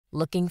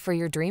Looking for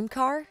your dream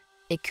car?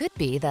 It could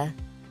be the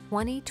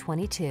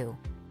 2022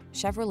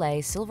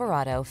 Chevrolet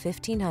Silverado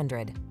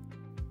 1500.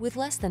 With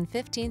less than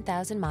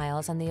 15,000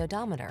 miles on the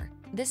odometer,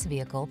 this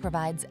vehicle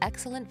provides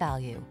excellent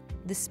value.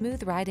 The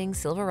smooth-riding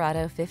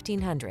Silverado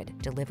 1500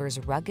 delivers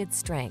rugged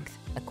strength,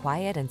 a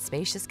quiet and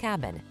spacious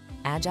cabin,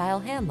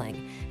 agile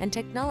handling, and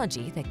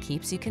technology that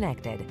keeps you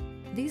connected.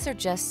 These are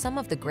just some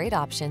of the great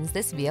options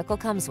this vehicle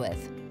comes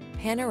with: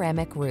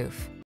 panoramic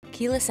roof,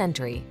 keyless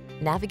entry,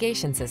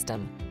 navigation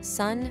system,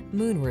 sun,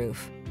 moon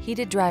roof,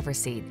 heated driver's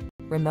seat,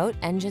 remote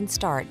engine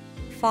start,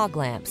 fog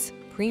lamps,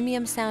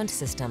 premium sound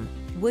system,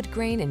 wood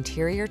grain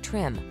interior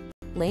trim,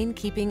 lane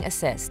keeping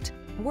assist.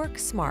 Work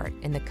smart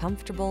in the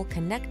comfortable,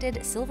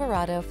 connected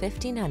Silverado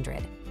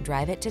 1500.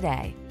 Drive it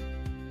today.